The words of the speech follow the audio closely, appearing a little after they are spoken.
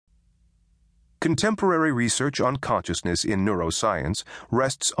Contemporary research on consciousness in neuroscience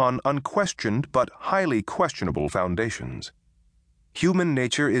rests on unquestioned but highly questionable foundations. Human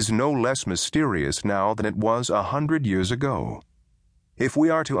nature is no less mysterious now than it was 100 years ago. If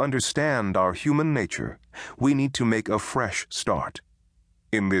we are to understand our human nature, we need to make a fresh start.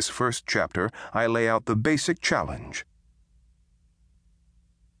 In this first chapter, I lay out the basic challenge.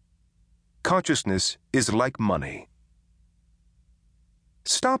 Consciousness is like money.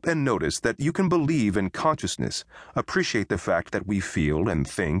 Stop and notice that you can believe in consciousness, appreciate the fact that we feel and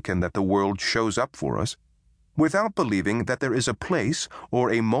think and that the world shows up for us, without believing that there is a place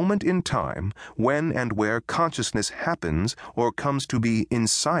or a moment in time when and where consciousness happens or comes to be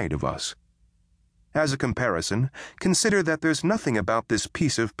inside of us. As a comparison, consider that there's nothing about this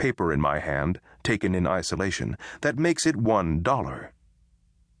piece of paper in my hand, taken in isolation, that makes it $1.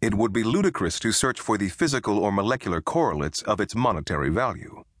 It would be ludicrous to search for the physical or molecular correlates of its monetary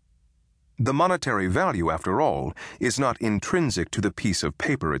value. The monetary value, after all, is not intrinsic to the piece of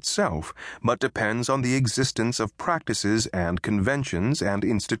paper itself, but depends on the existence of practices and conventions and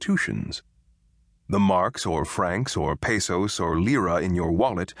institutions. The marks or francs or pesos or lira in your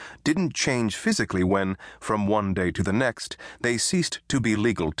wallet didn't change physically when, from one day to the next, they ceased to be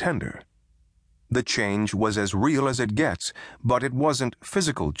legal tender. The change was as real as it gets, but it wasn't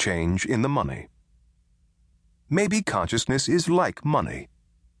physical change in the money. Maybe consciousness is like money.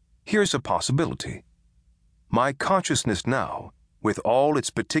 Here's a possibility. My consciousness now, with all its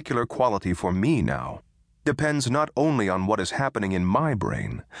particular quality for me now, depends not only on what is happening in my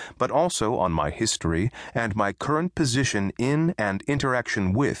brain, but also on my history and my current position in and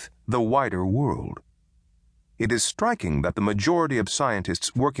interaction with the wider world. It is striking that the majority of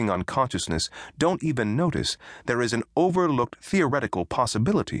scientists working on consciousness don't even notice there is an overlooked theoretical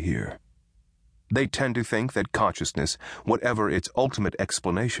possibility here. They tend to think that consciousness, whatever its ultimate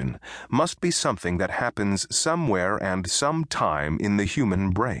explanation, must be something that happens somewhere and sometime in the human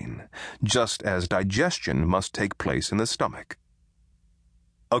brain, just as digestion must take place in the stomach.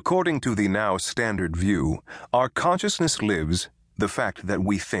 According to the now standard view, our consciousness lives. The fact that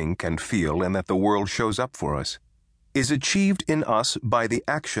we think and feel and that the world shows up for us is achieved in us by the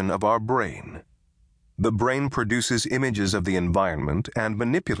action of our brain. The brain produces images of the environment and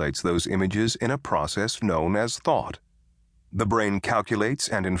manipulates those images in a process known as thought. The brain calculates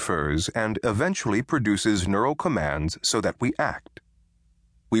and infers and eventually produces neural commands so that we act.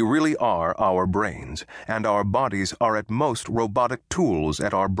 We really are our brains, and our bodies are at most robotic tools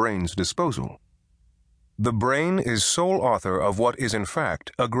at our brain's disposal. The brain is sole author of what is in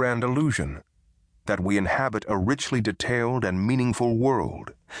fact a grand illusion, that we inhabit a richly detailed and meaningful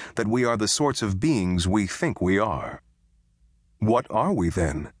world, that we are the sorts of beings we think we are. What are we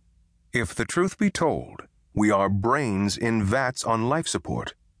then? If the truth be told, we are brains in vats on life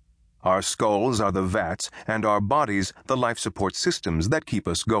support. Our skulls are the vats and our bodies the life support systems that keep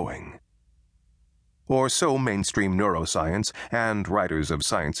us going. Or so mainstream neuroscience and writers of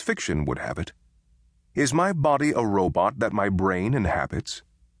science fiction would have it. Is my body a robot that my brain inhabits?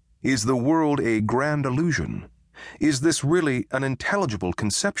 Is the world a grand illusion? Is this really an intelligible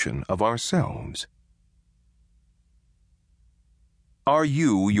conception of ourselves? Are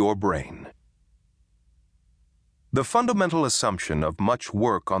you your brain? The fundamental assumption of much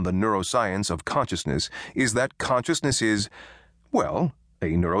work on the neuroscience of consciousness is that consciousness is, well,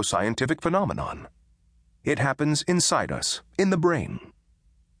 a neuroscientific phenomenon. It happens inside us, in the brain.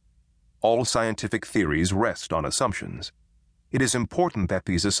 All scientific theories rest on assumptions. It is important that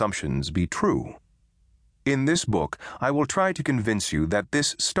these assumptions be true. In this book, I will try to convince you that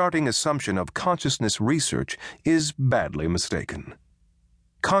this starting assumption of consciousness research is badly mistaken.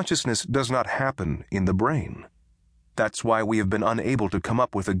 Consciousness does not happen in the brain. That's why we have been unable to come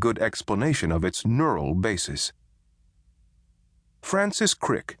up with a good explanation of its neural basis. Francis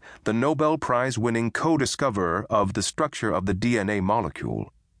Crick, the Nobel Prize-winning co-discoverer of the structure of the DNA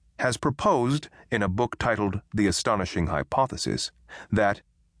molecule, has proposed, in a book titled The Astonishing Hypothesis, that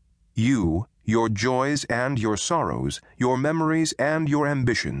you, your joys and your sorrows, your memories and your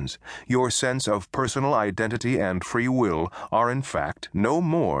ambitions, your sense of personal identity and free will are in fact no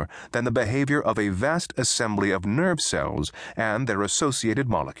more than the behavior of a vast assembly of nerve cells and their associated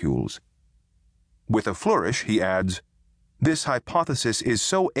molecules. With a flourish, he adds, "This hypothesis is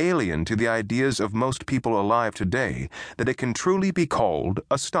so alien to the ideas of most people alive today that it can truly be called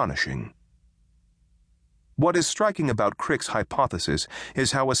astonishing." What is striking about Crick's hypothesis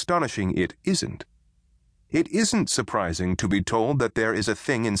is how astonishing it isn't. It isn't surprising to be told that there is a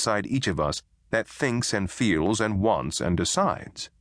thing inside each of us that thinks and feels and wants and decides.